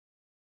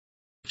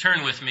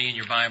Turn with me in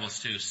your Bibles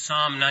to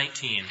Psalm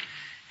 19,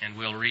 and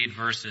we'll read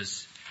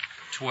verses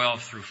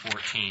 12 through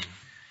 14.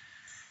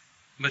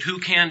 But who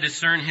can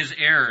discern his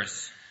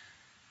errors?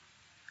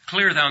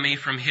 Clear thou me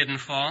from hidden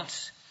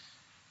faults.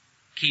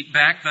 Keep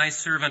back thy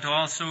servant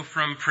also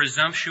from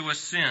presumptuous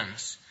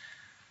sins.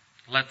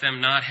 Let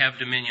them not have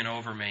dominion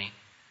over me.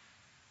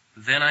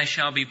 Then I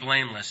shall be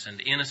blameless and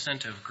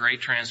innocent of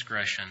great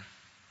transgression.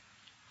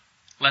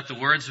 Let the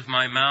words of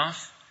my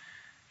mouth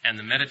and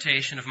the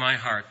meditation of my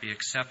heart be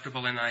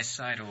acceptable in thy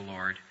sight, O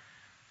Lord,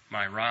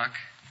 my rock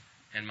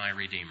and my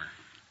redeemer.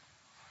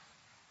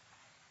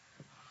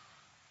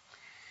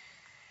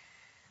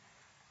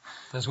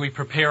 As we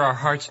prepare our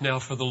hearts now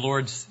for the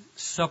Lord's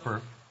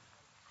Supper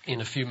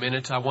in a few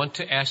minutes, I want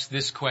to ask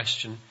this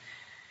question.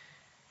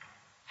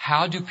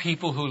 How do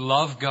people who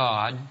love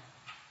God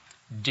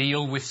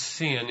deal with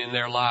sin in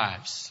their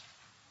lives?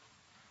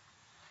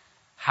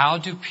 How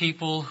do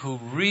people who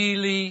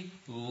really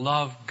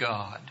love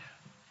God,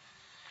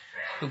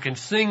 who can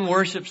sing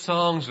worship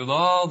songs with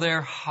all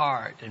their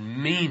heart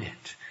and mean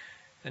it,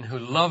 and who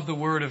love the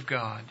Word of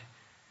God,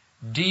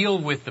 deal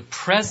with the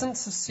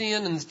presence of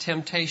sin and the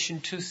temptation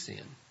to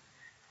sin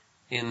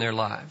in their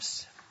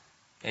lives?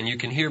 And you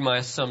can hear my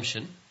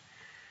assumption.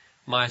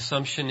 My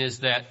assumption is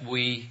that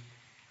we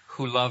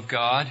who love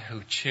God,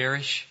 who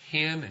cherish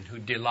Him, and who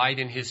delight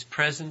in His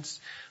presence,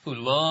 who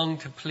long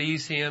to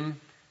please Him,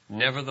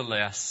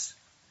 nevertheless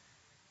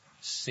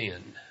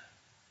sin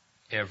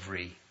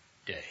every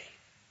day.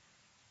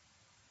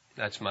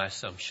 That's my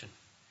assumption.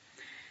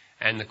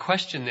 And the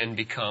question then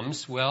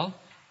becomes, well,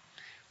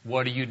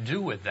 what do you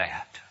do with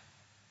that?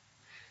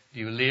 Do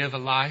you live a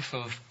life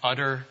of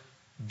utter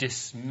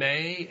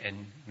dismay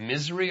and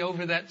misery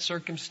over that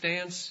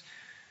circumstance?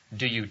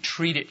 Do you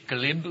treat it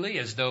glibly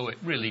as though it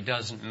really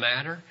doesn't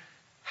matter?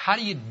 How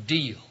do you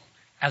deal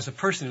as a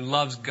person who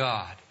loves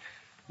God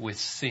with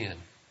sin?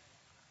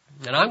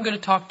 And I'm going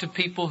to talk to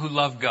people who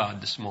love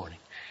God this morning.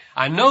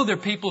 I know there are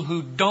people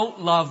who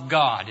don't love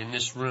God in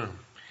this room.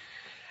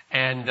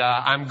 And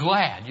I'm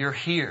glad you're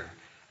here.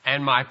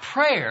 And my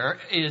prayer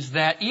is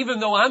that even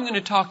though I'm going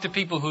to talk to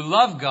people who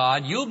love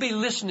God, you'll be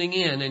listening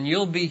in and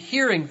you'll be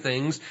hearing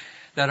things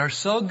that are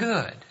so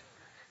good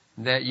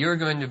that you're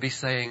going to be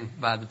saying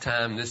by the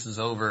time this is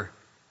over,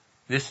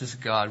 this is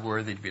God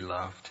worthy to be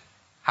loved.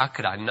 How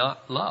could I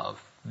not love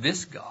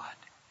this God?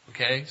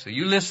 Okay, so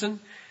you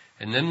listen.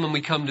 And then when we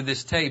come to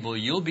this table,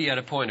 you'll be at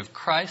a point of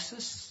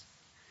crisis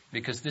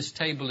because this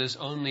table is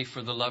only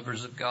for the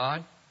lovers of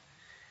God.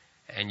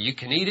 And you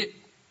can eat it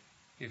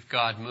if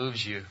God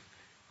moves you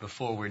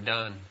before we're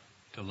done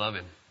to love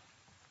Him.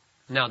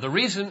 Now, the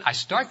reason I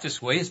start this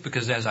way is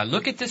because as I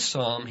look at this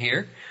psalm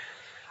here,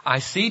 I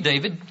see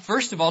David,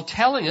 first of all,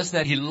 telling us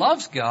that he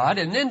loves God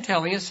and then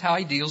telling us how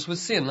he deals with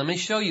sin. Let me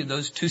show you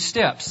those two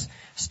steps.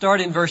 Start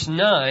in verse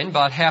 9,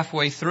 about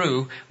halfway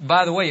through.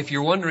 By the way, if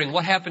you're wondering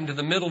what happened to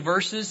the middle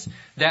verses,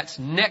 that's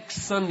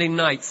next Sunday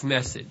night's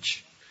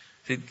message.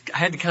 I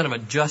had to kind of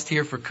adjust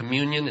here for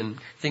communion and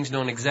things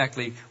don't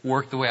exactly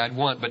work the way I'd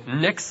want. But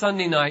next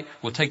Sunday night,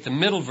 we'll take the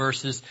middle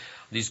verses,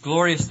 these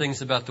glorious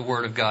things about the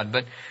Word of God.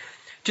 But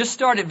just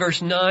start at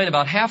verse 9,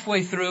 about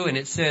halfway through, and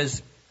it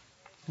says,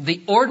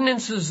 the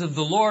ordinances of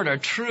the Lord are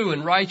true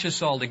and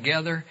righteous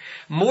altogether.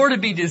 More to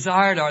be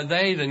desired are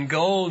they than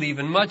gold,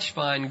 even much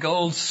fine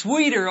gold.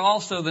 Sweeter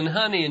also than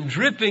honey and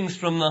drippings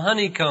from the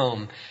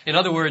honeycomb. In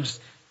other words,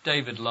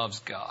 David loves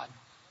God.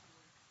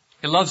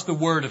 He loves the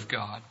Word of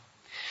God.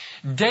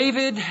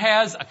 David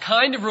has a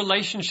kind of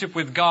relationship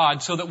with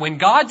God so that when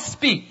God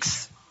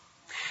speaks,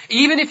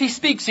 even if He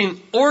speaks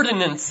in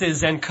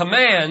ordinances and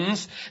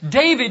commands,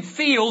 David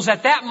feels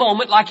at that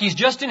moment like he's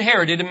just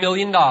inherited $1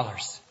 million.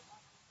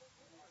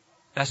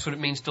 That's what it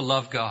means to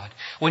love God.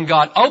 When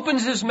God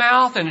opens His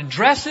mouth and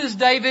addresses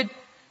David,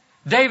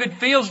 David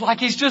feels like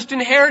he's just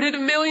inherited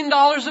 $1 million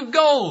of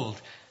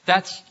gold.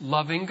 That's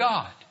loving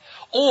God.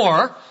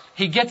 Or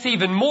he gets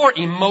even more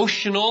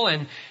emotional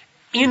and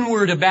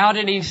inward about it,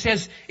 and he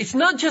says, it's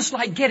not just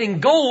like getting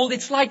gold,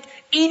 it's like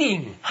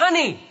eating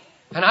honey.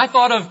 And I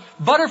thought of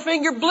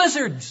Butterfinger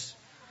blizzards.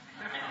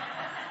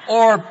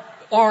 Or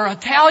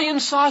Italian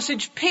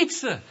sausage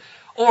pizza.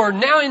 Or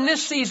now in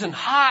this season,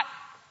 hot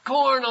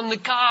corn on the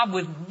cob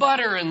with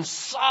butter and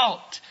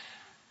salt.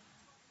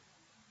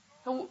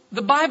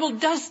 The Bible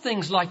does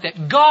things like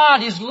that.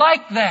 God is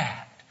like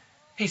that,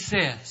 he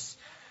says.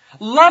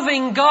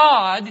 Loving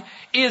God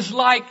is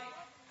like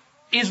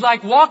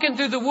walking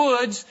through the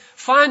woods,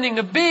 finding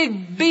a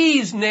big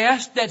bee's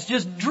nest that's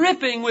just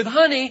dripping with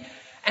honey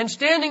and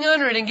standing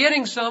under it and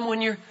getting some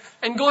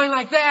and going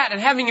like that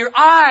and having your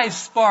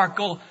eyes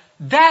sparkle.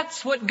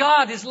 That's what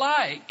God is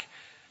like.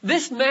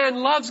 This man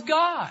loves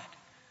God.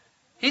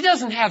 He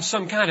doesn't have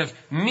some kind of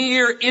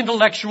mere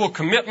intellectual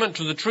commitment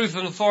to the truth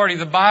and authority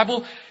of the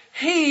Bible.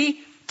 He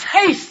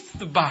tastes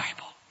the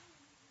Bible.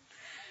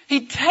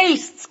 He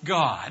tastes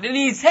God, and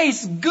he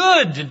tastes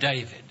good to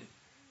David.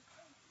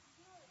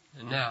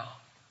 And now,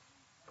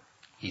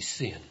 he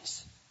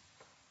sins.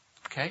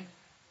 Okay?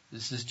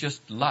 This is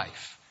just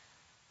life.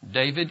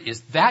 David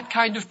is that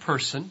kind of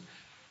person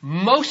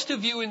Most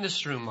of you in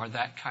this room are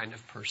that kind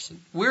of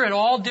person. We're at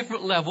all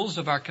different levels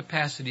of our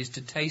capacities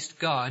to taste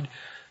God,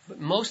 but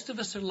most of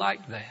us are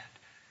like that.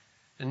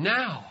 And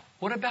now,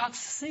 what about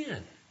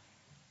sin?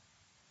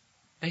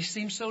 They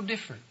seem so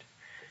different.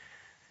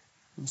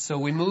 And so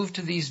we move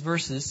to these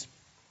verses,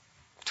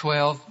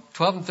 12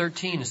 and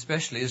 13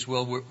 especially, is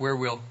where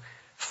we'll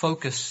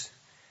focus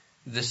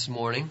this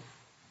morning.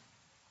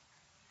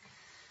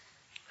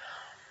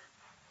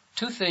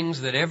 Two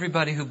things that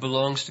everybody who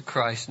belongs to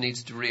Christ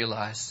needs to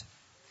realize.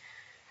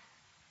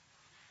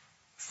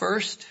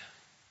 First,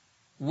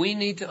 we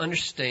need to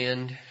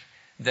understand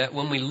that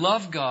when we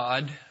love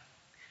God,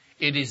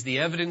 it is the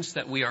evidence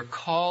that we are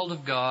called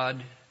of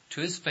God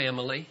to His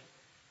family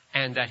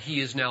and that He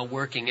is now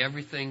working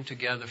everything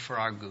together for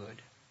our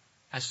good.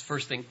 That's the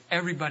first thing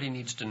everybody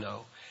needs to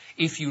know.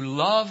 If you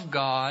love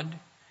God,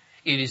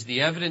 it is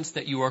the evidence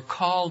that you are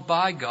called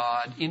by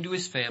God into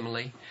His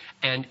family,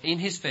 and in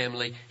His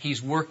family,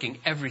 He's working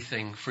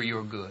everything for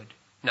your good.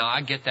 Now,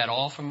 I get that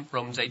all from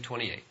Romans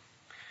 8:28.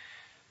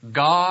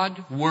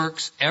 God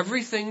works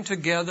everything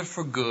together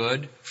for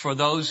good for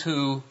those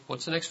who,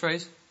 what's the next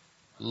phrase?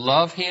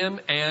 Love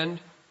Him and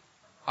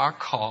are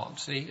called.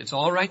 See, it's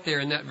all right there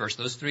in that verse,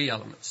 those three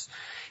elements.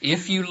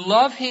 If you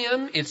love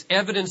Him, it's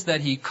evidence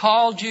that He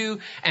called you,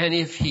 and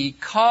if He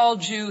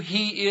called you,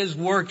 He is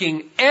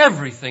working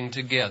everything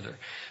together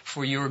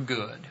for your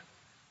good,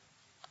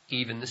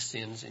 even the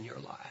sins in your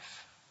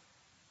life.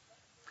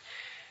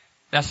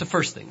 That's the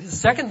first thing. The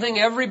second thing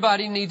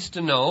everybody needs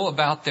to know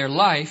about their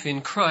life in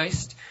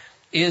Christ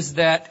is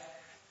that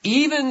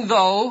even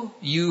though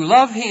you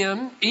love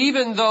Him,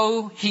 even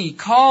though He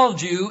called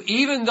you,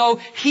 even though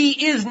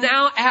He is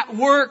now at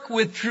work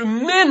with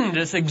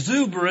tremendous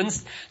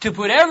exuberance to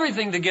put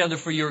everything together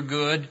for your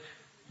good,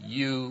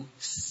 you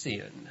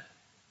sin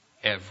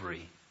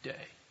every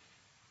day.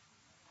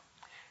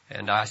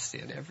 And I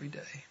sin every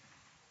day.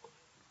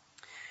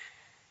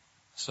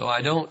 So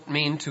I don't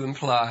mean to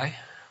imply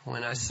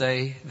when I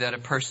say that a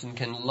person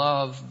can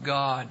love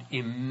God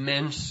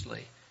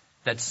immensely,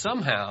 that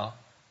somehow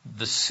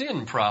the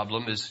sin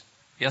problem is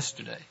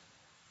yesterday.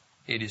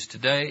 It is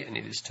today and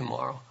it is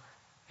tomorrow.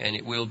 And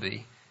it will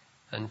be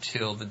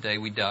until the day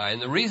we die. And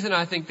the reason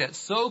I think that's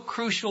so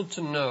crucial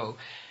to know,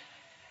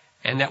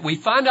 and that we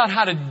find out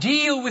how to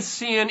deal with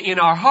sin in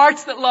our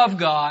hearts that love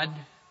God,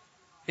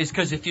 is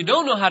because if you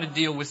don't know how to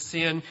deal with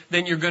sin,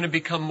 then you're going to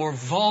become more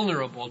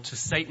vulnerable to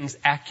Satan's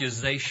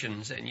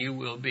accusations and you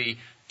will be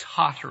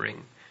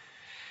tottering.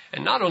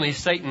 And not only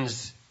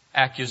Satan's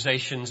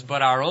accusations,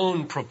 but our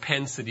own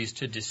propensities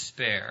to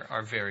despair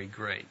are very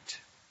great.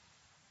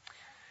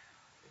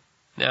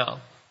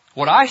 Now,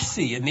 what I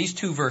see in these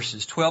two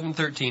verses, 12 and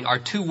 13, are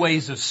two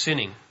ways of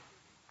sinning.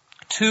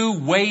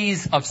 Two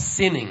ways of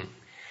sinning.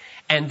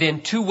 And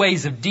then two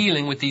ways of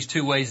dealing with these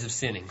two ways of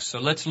sinning. So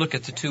let's look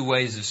at the two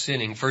ways of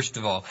sinning. First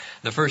of all,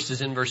 the first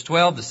is in verse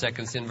 12, the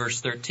second is in verse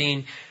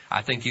 13.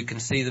 I think you can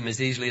see them as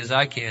easily as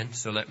I can,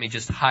 so let me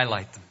just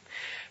highlight them.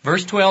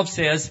 Verse 12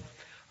 says,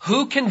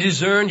 "Who can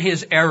discern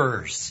his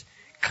errors?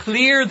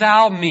 Clear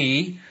thou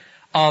me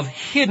of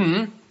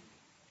hidden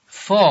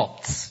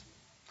faults."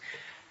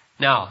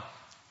 Now,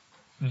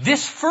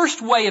 this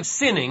first way of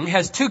sinning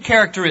has two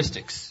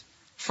characteristics.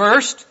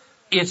 First,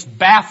 it's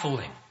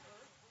baffling.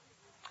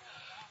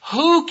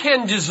 Who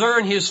can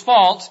discern his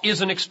faults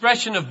is an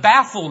expression of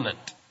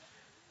bafflement.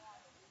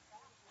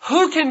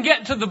 Who can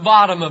get to the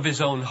bottom of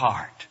his own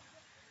heart?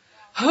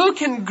 Who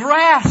can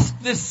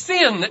grasp the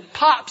sin that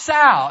pops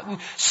out and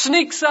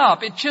sneaks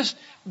up? It's just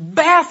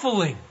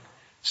baffling.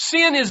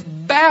 Sin is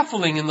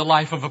baffling in the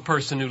life of a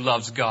person who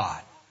loves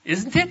God,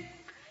 isn't it?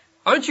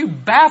 Aren't you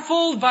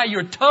baffled by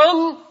your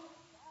tongue?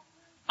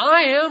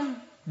 I am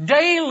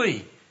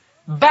daily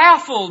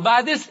baffled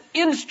by this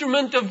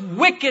instrument of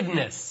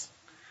wickedness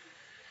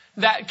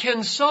that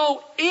can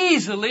so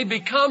easily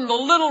become the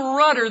little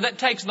rudder that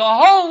takes the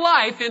whole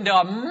life into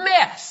a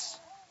mess.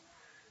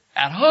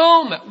 At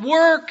home, at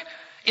work,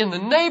 in the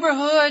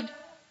neighborhood.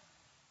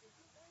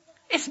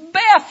 It's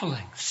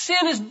baffling.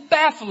 Sin is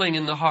baffling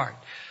in the heart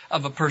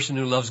of a person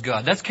who loves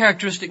God. That's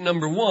characteristic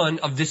number one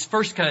of this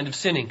first kind of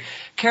sinning.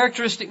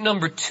 Characteristic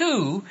number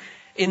two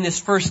in this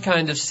first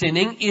kind of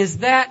sinning is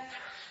that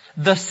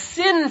the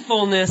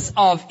sinfulness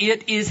of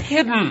it is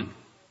hidden.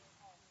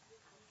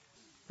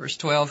 Verse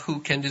 12,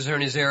 "Who can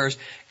discern his errors?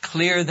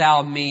 Clear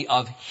thou me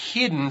of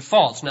hidden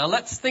faults." Now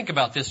let's think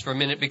about this for a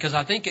minute because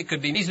I think it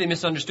could be easily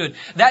misunderstood.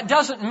 That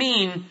doesn't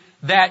mean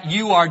that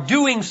you are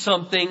doing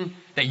something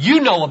that you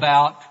know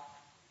about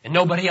and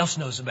nobody else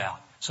knows about.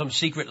 Some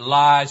secret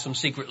lie, some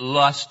secret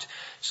lust,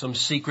 some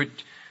secret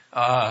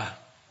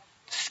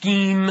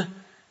scheme.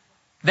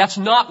 That's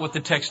not what the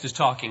text is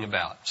talking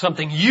about.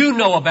 Something you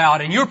know about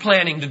and you're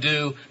planning to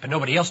do, but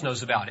nobody else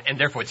knows about it, and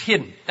therefore it's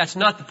hidden. That's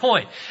not the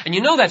point. And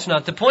you know that's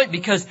not the point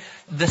because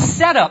the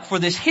setup for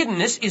this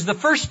hiddenness is the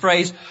first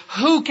phrase,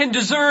 "Who can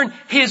discern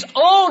his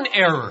own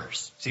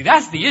errors?" See,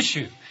 that's the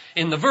issue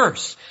in the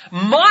verse.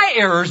 My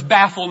errors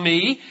baffle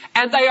me,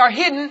 and they are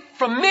hidden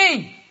from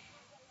me.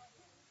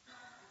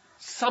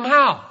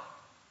 Somehow.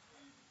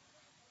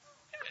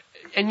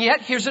 And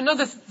yet, here's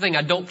another thing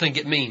I don't think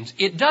it means.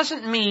 It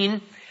doesn't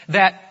mean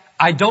that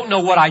I don't know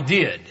what I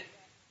did.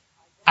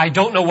 I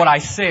don't know what I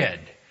said.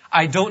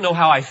 I don't know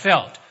how I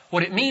felt.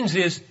 What it means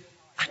is,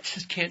 I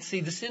just can't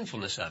see the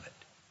sinfulness of it.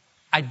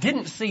 I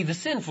didn't see the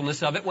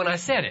sinfulness of it when I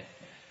said it.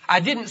 I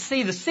didn't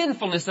see the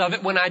sinfulness of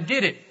it when I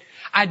did it.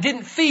 I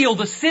didn't feel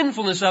the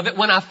sinfulness of it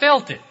when I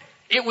felt it.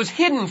 It was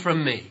hidden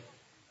from me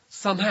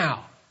somehow.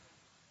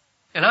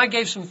 And I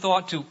gave some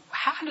thought to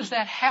how does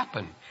that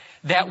happen?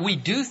 That we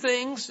do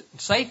things,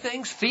 say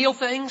things, feel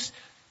things,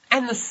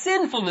 and the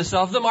sinfulness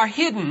of them are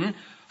hidden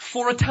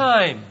for a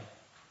time.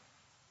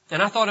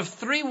 And I thought of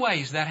 3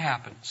 ways that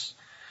happens.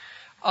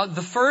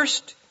 The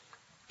first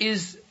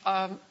is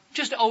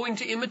just owing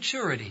to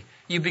immaturity.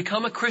 You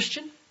become a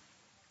Christian.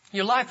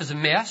 Your life is a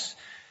mess.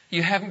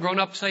 You haven't grown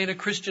up, say, in a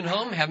Christian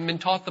home, haven't been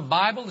taught the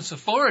Bible. It's a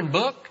foreign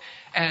book,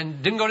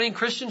 and didn't go to any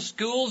Christian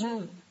schools,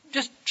 and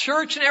just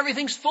church and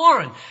everything's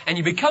foreign. And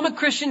you become a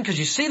Christian because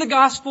you see the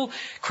gospel.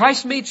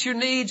 Christ meets your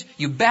needs.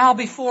 You bow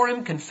before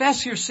Him,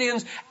 confess your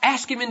sins,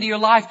 ask Him into your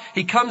life.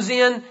 He comes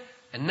in,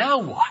 and now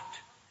what?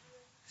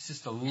 It's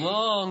just a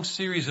long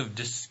series of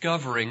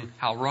discovering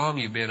how wrong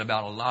you've been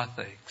about a lot of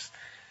things.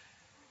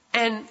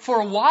 And for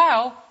a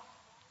while,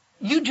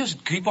 you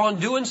just keep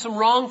on doing some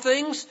wrong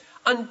things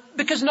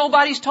because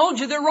nobody's told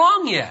you they're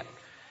wrong yet.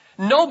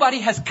 Nobody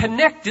has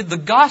connected the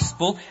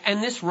gospel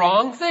and this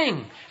wrong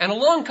thing. And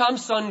along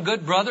comes some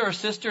good brother or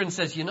sister and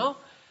says, you know,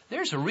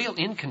 there's a real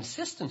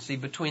inconsistency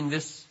between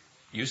this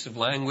use of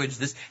language,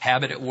 this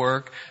habit at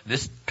work,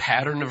 this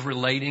pattern of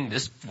relating,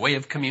 this way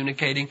of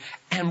communicating,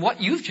 and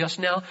what you've just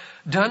now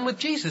done with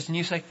Jesus. And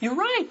you say, you're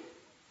right.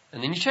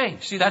 And then you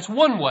change. See, that's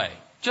one way.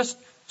 Just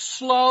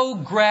slow,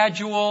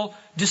 gradual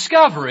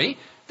discovery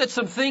that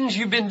some things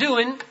you've been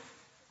doing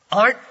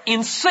aren't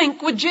in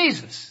sync with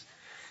Jesus.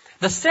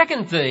 The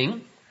second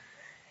thing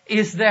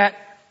is that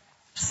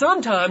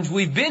sometimes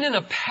we've been in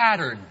a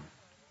pattern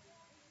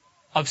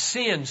of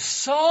sin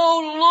so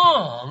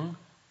long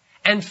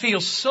and feel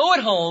so at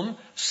home,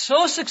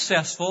 so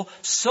successful,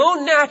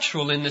 so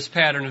natural in this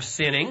pattern of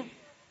sinning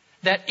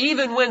that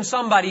even when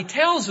somebody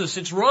tells us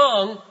it's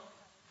wrong,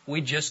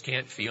 we just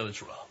can't feel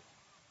it's wrong.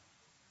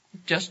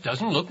 It just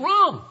doesn't look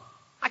wrong.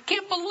 I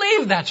can't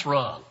believe that's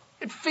wrong.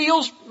 It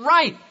feels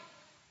right,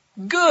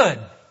 good,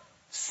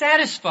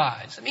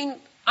 satisfies. I mean,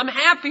 I'm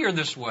happier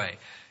this way.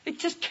 It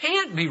just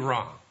can't be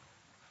wrong.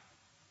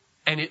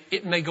 And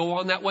it may go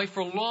on that way for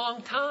a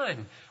long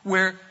time,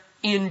 where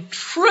in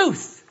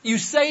truth you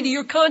say to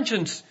your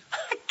conscience,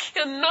 I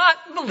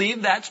cannot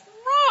believe that's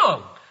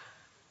wrong.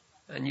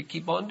 And you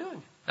keep on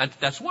doing it.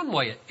 That's one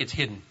way it's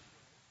hidden.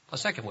 A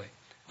second way.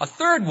 A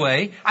third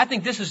way, I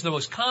think this is the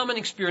most common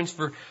experience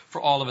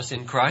for all of us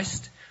in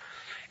Christ,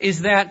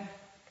 is that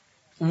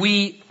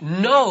we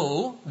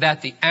know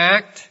that the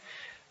act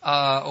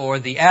or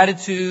the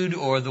attitude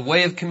or the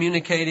way of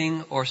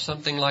communicating or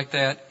something like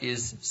that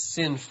is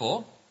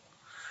sinful,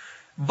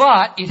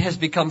 but it has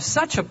become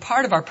such a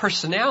part of our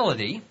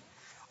personality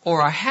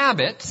or our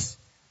habits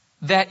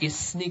that it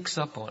sneaks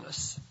up on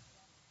us.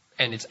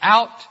 And it's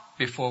out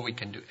before we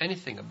can do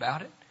anything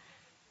about it.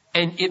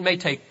 And it may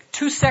take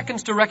 2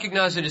 seconds to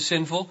recognize it as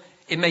sinful.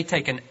 It may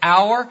take an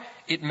hour.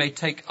 It may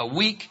take a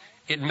week.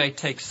 It may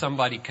take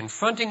somebody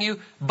confronting you.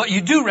 But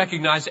you do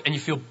recognize it and you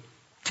feel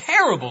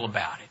terrible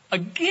about it.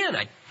 Again,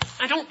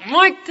 I don't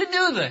like to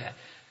do that.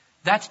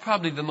 That's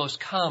probably the most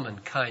common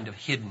kind of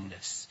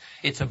hiddenness.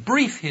 It's a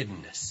brief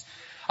hiddenness.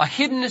 A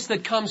hiddenness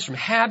that comes from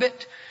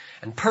habit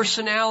and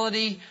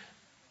personality,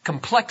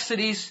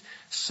 complexities,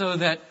 so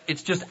that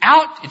it's just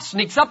out, it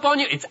sneaks up on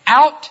you, it's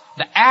out,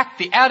 the act,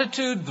 the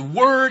attitude, the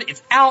word,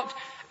 it's out,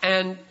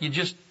 and you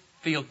just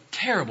feel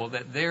terrible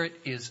that there it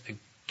is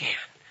again,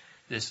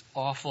 this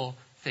awful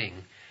thing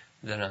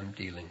that I'm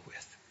dealing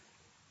with.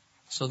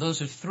 So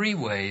those are 3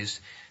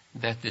 ways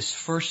that this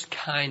first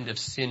kind of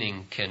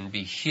sinning can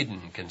be hidden,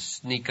 can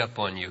sneak up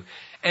on you,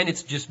 and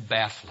it's just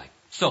baffling.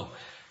 So,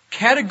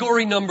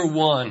 category number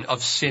 1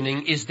 of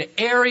sinning is the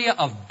area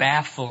of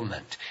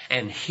bafflement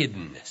and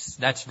hiddenness.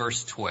 That's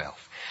verse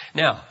 12.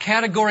 Now,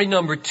 category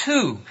number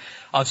 2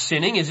 of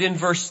sinning is in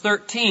verse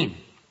 13.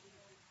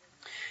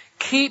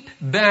 Keep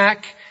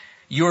back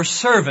your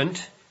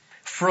servant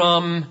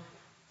from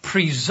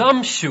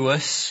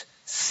presumptuous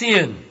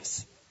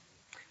sins.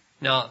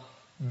 Now,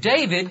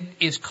 David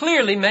is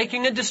clearly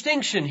making a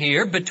distinction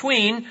here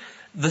between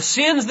the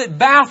sins that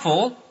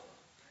baffle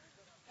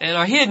and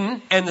are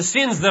hidden, and the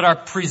sins that are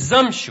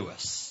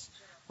presumptuous.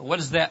 What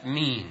does that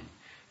mean?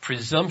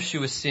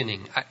 Presumptuous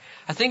sinning.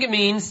 I think it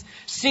means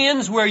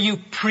sins where you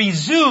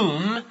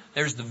presume,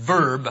 there's the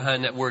verb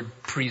behind that word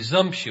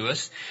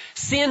presumptuous,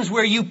 sins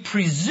where you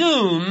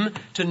presume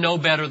to know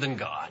better than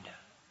God.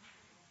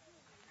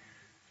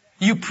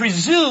 You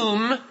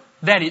presume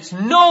that it's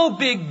no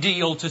big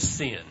deal to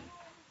sin.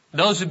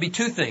 Those would be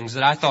 2 things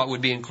that I thought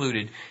would be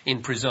included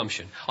in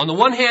presumption. On the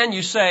one hand,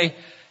 you say,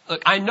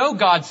 look, I know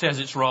God says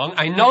it's wrong.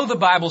 I know the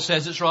Bible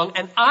says it's wrong,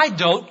 and I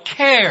don't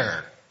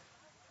care.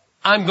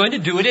 I'm going to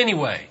do it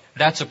anyway.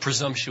 That's a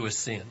presumptuous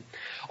sin.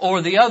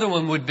 Or the other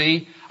one would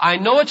be, I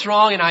know it's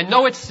wrong and I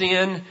know it's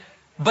sin,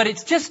 but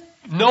it's just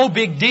no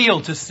big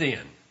deal to sin.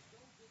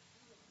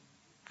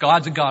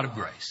 God's a God of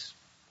grace.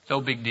 No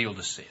big deal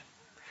to sin.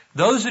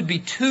 Those would be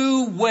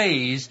two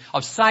ways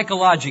of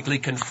psychologically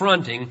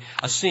confronting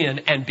a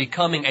sin and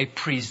becoming a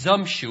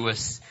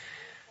presumptuous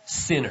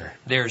sinner.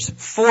 There's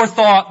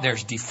forethought,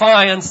 there's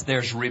defiance,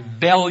 there's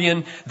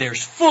rebellion,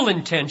 there's full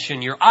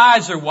intention. Your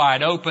eyes are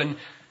wide open.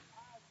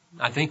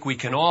 I think we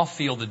can all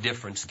feel the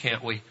difference,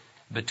 can't we?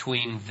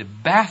 Between the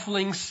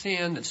baffling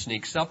sin that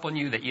sneaks up on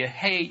you, that you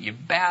hate, you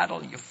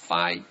battle, you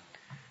fight,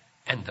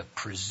 and the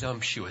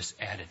presumptuous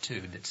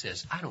attitude that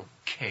says, I don't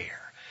care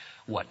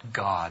what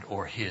God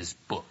or His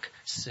book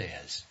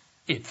says.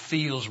 It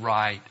feels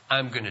right.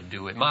 I'm going to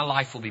do it. My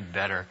life will be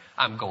better.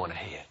 I'm going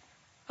ahead.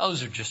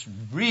 Those are just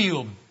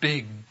real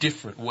big,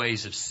 different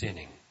ways of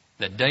sinning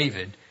that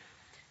David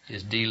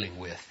is dealing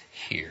with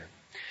here.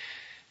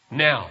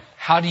 Now,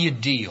 how do you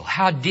deal?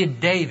 How did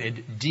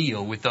David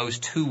deal with those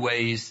two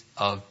ways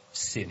of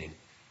sinning?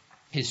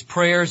 His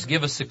prayers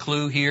give us a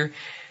clue here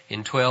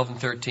in 12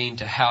 and 13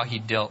 to how he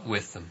dealt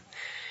with them.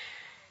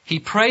 He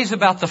prays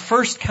about the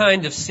first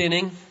kind of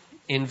sinning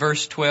in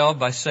verse 12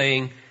 by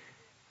saying,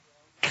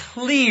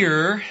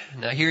 clear.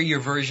 Now here your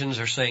versions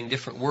are saying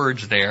different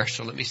words there,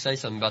 so let me say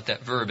something about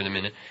that verb in a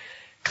minute.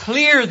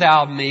 Clear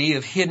thou me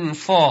of hidden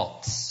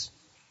faults.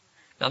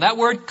 Now that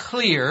word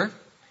clear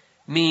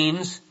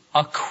means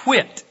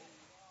acquit,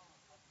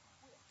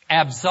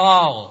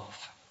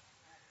 absolve,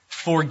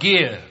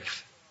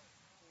 forgive,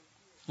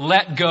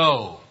 let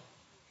go.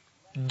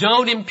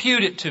 Don't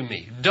impute it to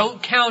me.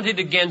 Don't count it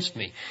against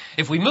me.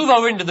 If we move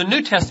over into the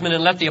New Testament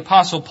and let the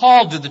Apostle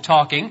Paul do the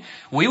talking,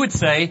 we would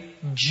say,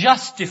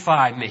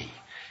 justify me.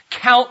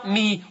 Count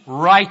me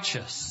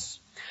righteous.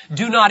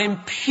 Do not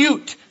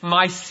impute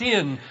my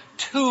sin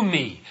to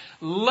me.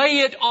 Lay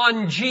it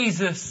on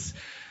Jesus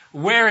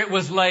where it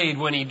was laid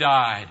when He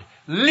died.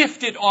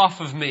 Lift it off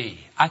of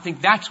me. I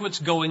think that's what's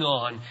going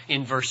on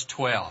in verse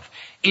 12.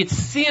 It's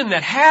sin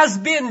that has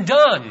been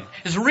done.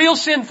 There's real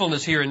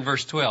sinfulness here in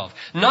verse 12.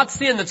 Not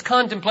sin that's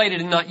contemplated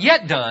and not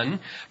yet done,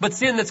 but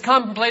sin that's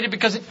contemplated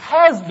because it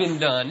has been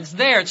done. It's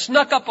there. It's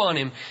snuck up on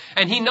him.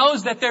 And he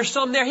knows that there's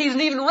some there he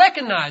hasn't even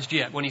recognized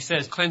yet when he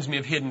says, cleanse me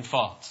of hidden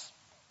faults.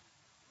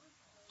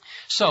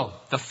 So,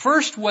 the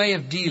first way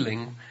of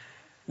dealing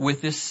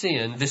with this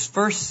sin, this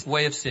first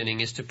way of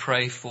sinning is to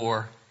pray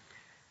for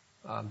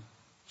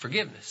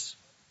forgiveness,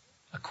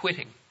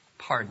 acquitting,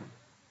 pardon.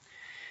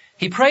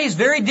 He prays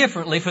very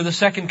differently for the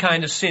second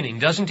kind of sinning,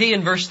 doesn't he?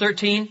 In verse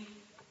 13,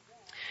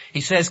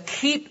 he says,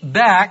 keep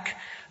back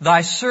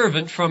thy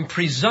servant from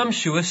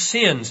presumptuous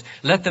sins.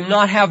 Let them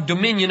not have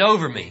dominion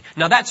over me.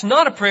 Now that's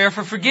not a prayer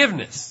for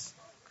forgiveness.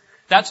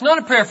 That's not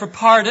a prayer for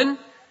pardon.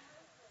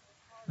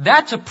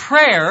 That's a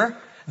prayer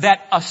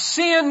that a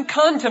sin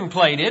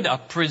contemplated, a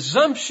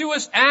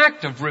presumptuous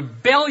act of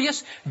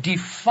rebellious,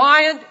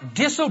 defiant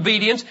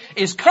disobedience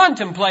is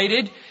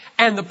contemplated,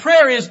 and the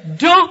prayer is,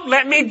 don't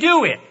let me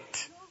do it.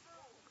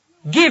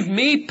 Give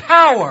me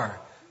power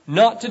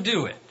not to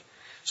do it.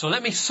 So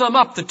let me sum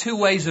up the two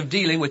ways of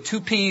dealing with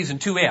two P's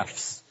and two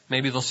F's.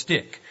 Maybe they'll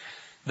stick.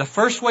 The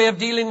first way of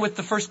dealing with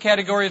the first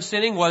category of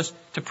sinning was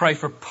to pray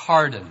for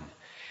pardon.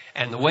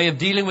 And the way of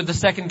dealing with the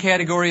second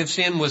category of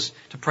sin was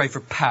to pray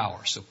for power.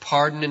 So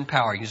pardon and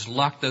power. You just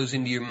lock those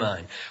into your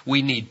mind.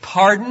 We need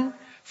pardon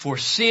for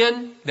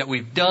sin that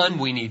we've done.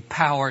 We need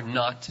power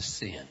not to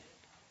sin.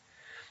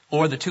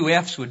 Or the two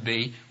F's would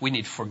be, we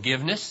need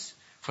forgiveness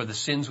for the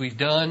sins we've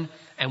done,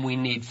 and we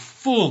need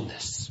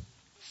fullness.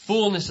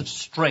 Fullness of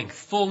strength,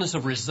 fullness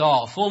of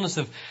resolve, fullness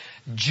of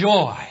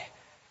joy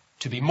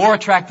to be more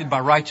attracted by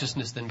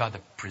righteousness than by the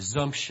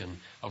presumption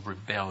of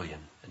rebellion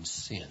and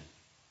sin.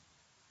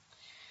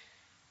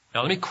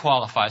 Now let me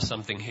qualify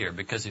something here,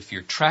 because if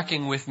you're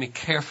tracking with me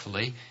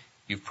carefully,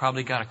 you've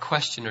probably got a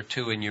question or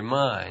two in your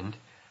mind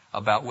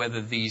about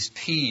whether these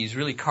P's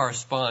really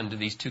correspond to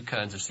these two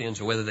kinds of sins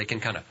or whether they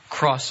can kind of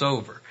cross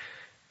over.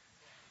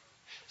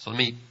 So let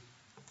me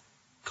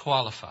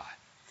qualify.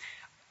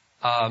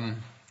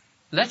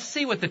 Let's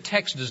see what the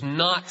text does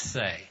not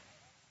say.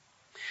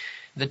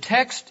 The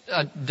text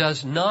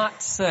does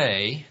not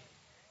say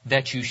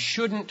that you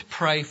shouldn't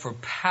pray for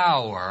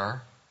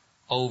power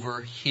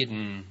over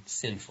hidden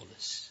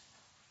sinfulness.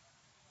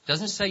 It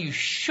doesn't say you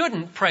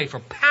shouldn't pray for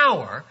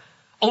power,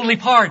 only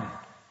pardon.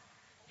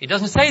 It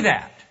doesn't say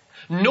that.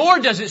 Nor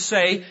does it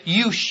say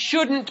you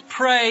shouldn't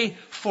pray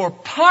for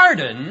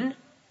pardon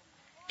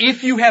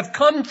if you have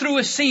come through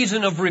a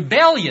season of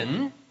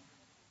rebellion,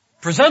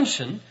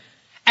 presumption,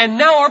 and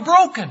now are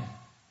broken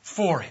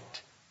for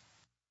it.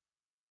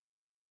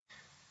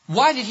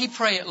 Why did he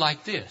pray it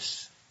like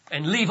this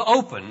and leave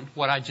open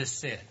what I just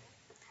said?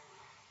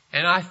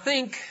 And I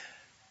think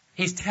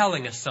he's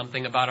telling us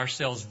something about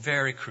ourselves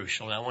very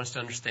crucial, and I want us to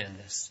understand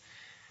this.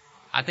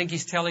 I think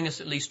he's telling us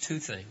at least two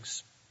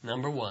things.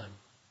 Number one,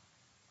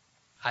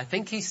 I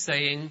think he's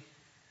saying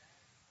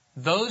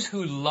those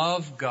who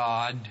love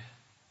God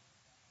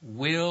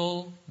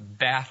will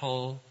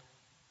battle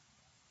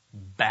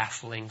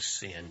baffling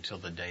sin till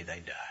the day they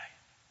die.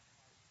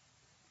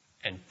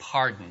 And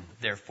pardon,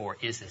 therefore,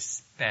 is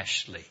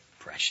especially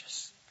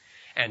precious.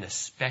 and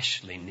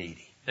especially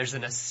needy. There's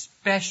an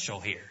especial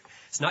here.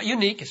 It's not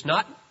unique. It's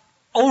not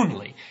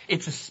only.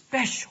 It's a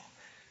special.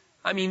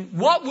 I mean,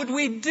 what would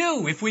we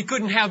do if we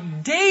couldn't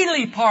have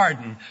daily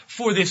pardon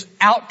for this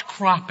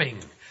outcropping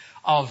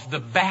of the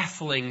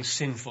baffling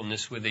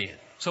sinfulness within?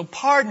 So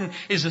pardon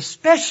is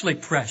especially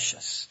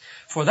precious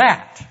for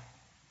that.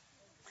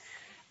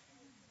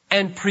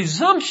 And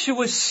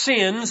presumptuous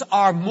sins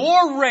are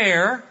more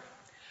rare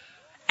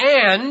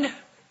and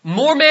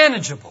more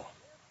manageable.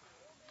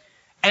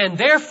 And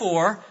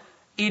therefore,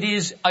 it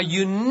is a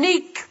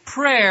unique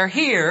prayer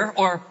here,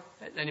 or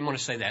I didn't want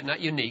to say that, not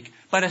unique,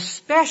 but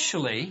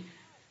especially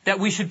that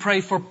we should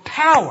pray for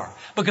power.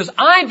 Because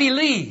I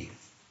believe,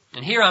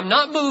 and here I'm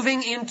not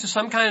moving into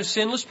some kind of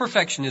sinless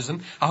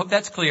perfectionism, I hope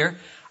that's clear.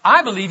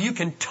 I believe you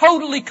can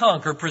totally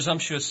conquer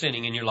presumptuous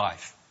sinning in your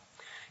life.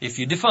 If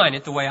you define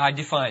it the way I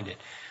defined it.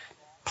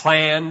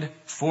 Planned,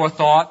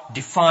 forethought,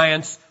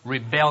 defiance,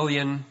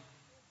 rebellion.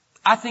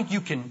 I think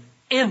you can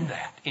end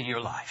that in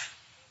your life.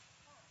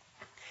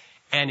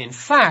 And in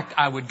fact,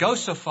 I would go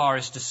so far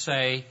as to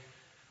say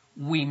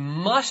we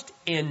must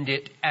end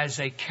it as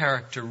a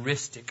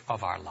characteristic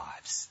of our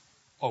lives,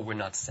 or we're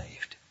not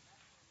saved.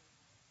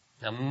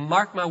 Now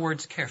mark my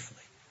words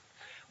carefully.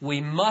 We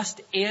must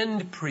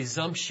end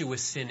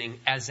presumptuous sinning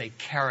as a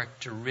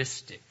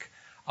characteristic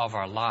of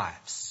our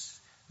lives.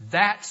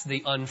 That's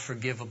the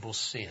unforgivable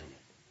sin.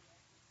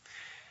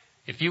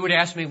 If you would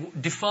ask me,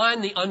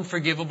 define the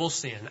unforgivable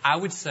sin, I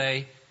would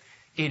say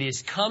it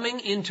is coming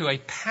into a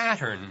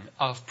pattern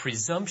of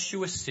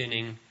presumptuous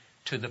sinning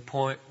to the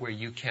point where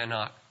you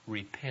cannot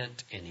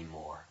repent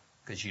anymore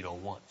because you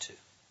don't want to.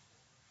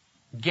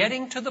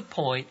 Getting to the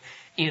point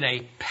in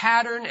a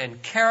pattern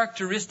and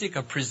characteristic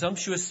of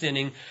presumptuous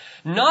sinning,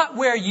 not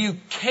where you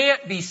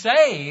can't be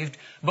saved,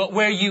 but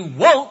where you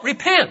won't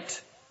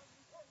repent.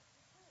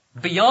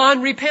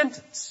 Beyond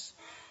repentance.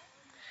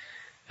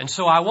 And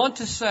so I want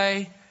to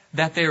say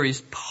that there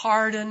is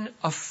pardon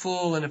of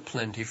full and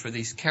aplenty for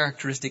these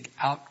characteristic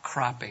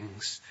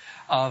outcroppings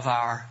of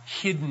our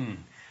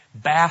hidden,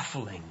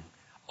 baffling,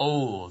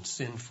 old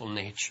sinful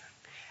nature.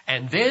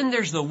 And then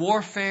there's the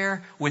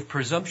warfare with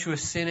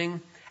presumptuous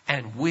sinning,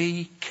 and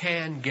we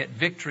can get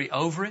victory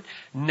over it.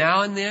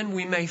 Now and then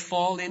we may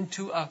fall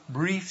into a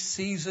brief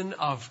season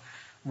of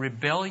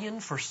rebellion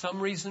for some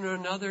reason or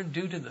another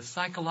due to the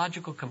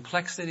psychological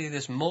complexity of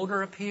this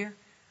motor up here.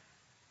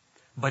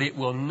 But it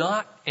will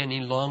not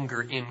any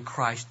longer in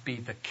Christ be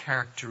the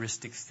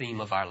characteristic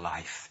theme of our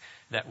life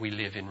that we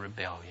live in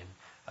rebellion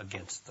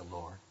against the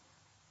Lord.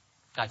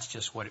 That's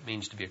just what it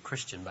means to be a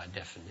Christian by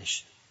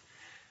definition.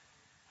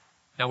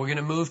 Now we're going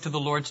to move to the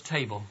Lord's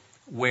table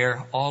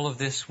where all of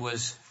this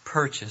was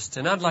purchased.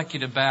 And I'd like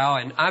you to bow,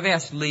 and I've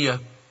asked Leah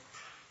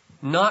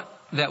not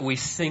that we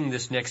sing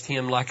this next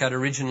hymn like I'd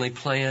originally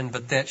planned,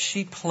 but that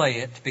she play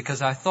it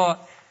because I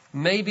thought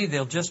maybe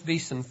there'll just be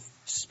some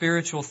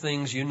spiritual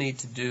things you need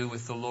to do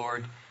with the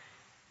Lord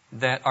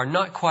that are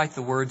not quite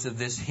the words of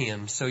this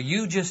hymn. So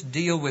you just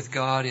deal with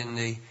God in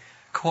the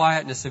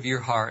quietness of your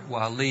heart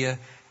while Leah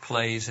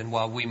plays and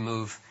while we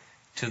move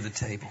to the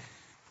table.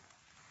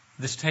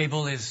 This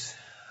table is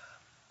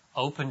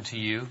open to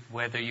you,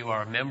 whether you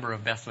are a member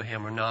of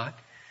Bethlehem or not.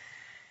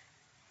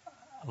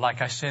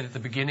 Like I said at the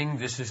beginning,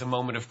 this is a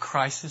moment of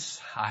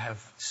crisis. I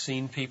have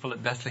seen people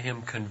at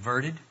Bethlehem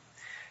converted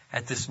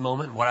at this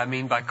moment. What I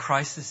mean by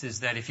crisis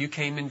is that if you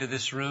came into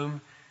this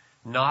room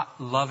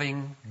not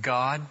loving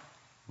God,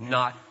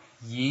 not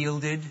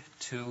yielded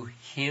to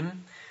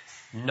Him,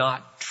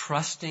 not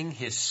trusting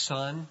His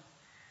Son,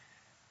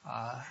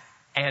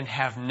 and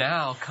have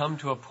now come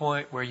to a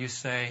point where you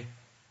say,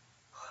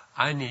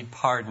 I need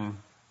pardon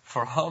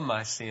for all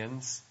my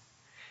sins,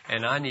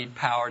 and I need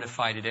power to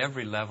fight at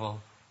every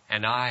level,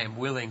 and I am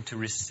willing to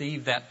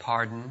receive that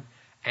pardon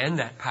and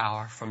that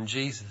power from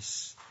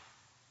Jesus,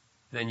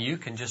 then you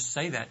can just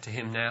say that to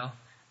Him now,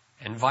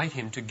 invite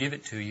Him to give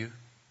it to you,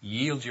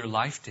 yield your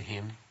life to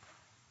Him,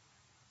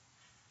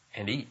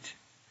 and eat.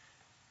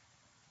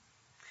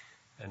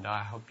 And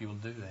I hope you'll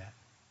do that.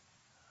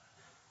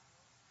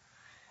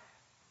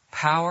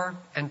 Power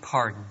and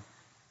pardon.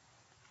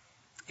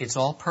 It's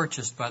all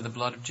purchased by the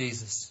blood of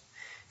Jesus.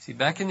 See,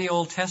 back in the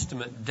Old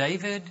Testament,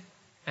 David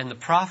and the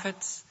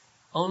prophets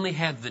only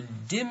had the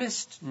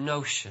dimmest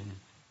notion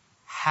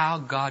how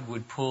God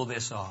would pull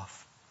this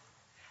off.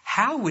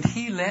 How would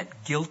He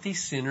let guilty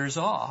sinners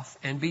off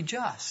and be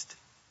just?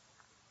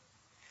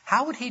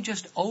 How would He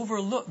just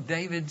overlook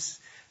David's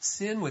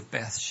sin with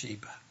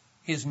Bathsheba,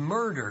 his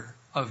murder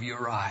of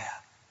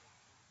Uriah,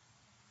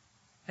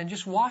 and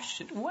just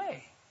wash it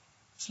away?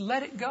 Just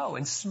let it go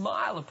and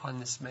smile upon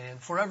this man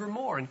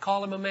forevermore and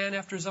call him a man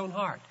after His own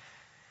heart.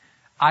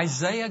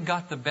 Isaiah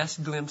got the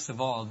best glimpse of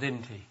all,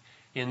 didn't he,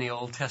 in the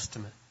Old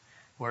Testament,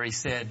 where he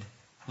said,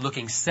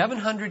 looking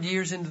 700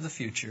 years into the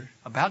future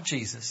about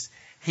Jesus,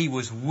 He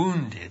was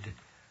wounded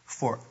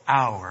for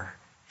our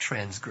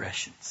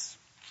transgressions.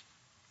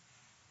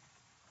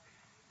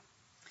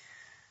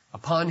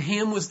 Upon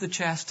Him was the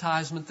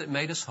chastisement that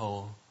made us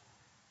whole,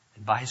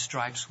 and by His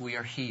stripes we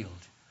are healed.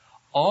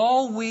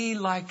 All we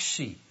like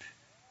sheep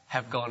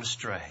have gone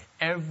astray.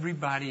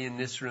 Everybody in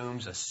this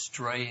room's a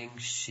straying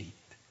sheep.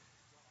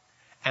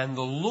 And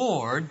the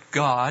Lord,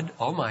 God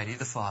Almighty,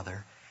 the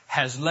Father,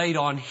 has laid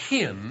on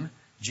Him,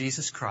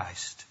 Jesus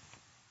Christ,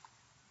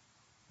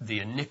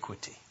 the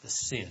iniquity, the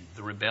sin,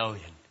 the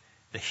rebellion,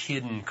 the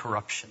hidden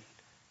corruption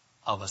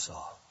of us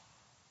all.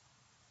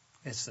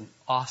 It's an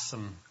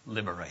awesome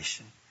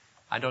liberation.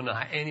 I don't know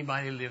how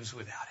anybody lives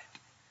without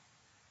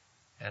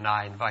it. And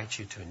I invite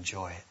you to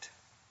enjoy it.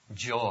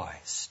 Joy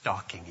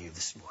stalking you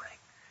this morning.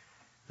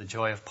 The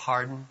joy of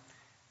pardon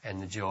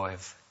and the joy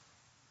of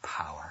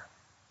power.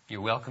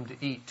 You're welcome to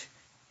eat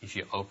if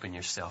you open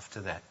yourself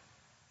to that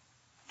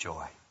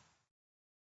joy.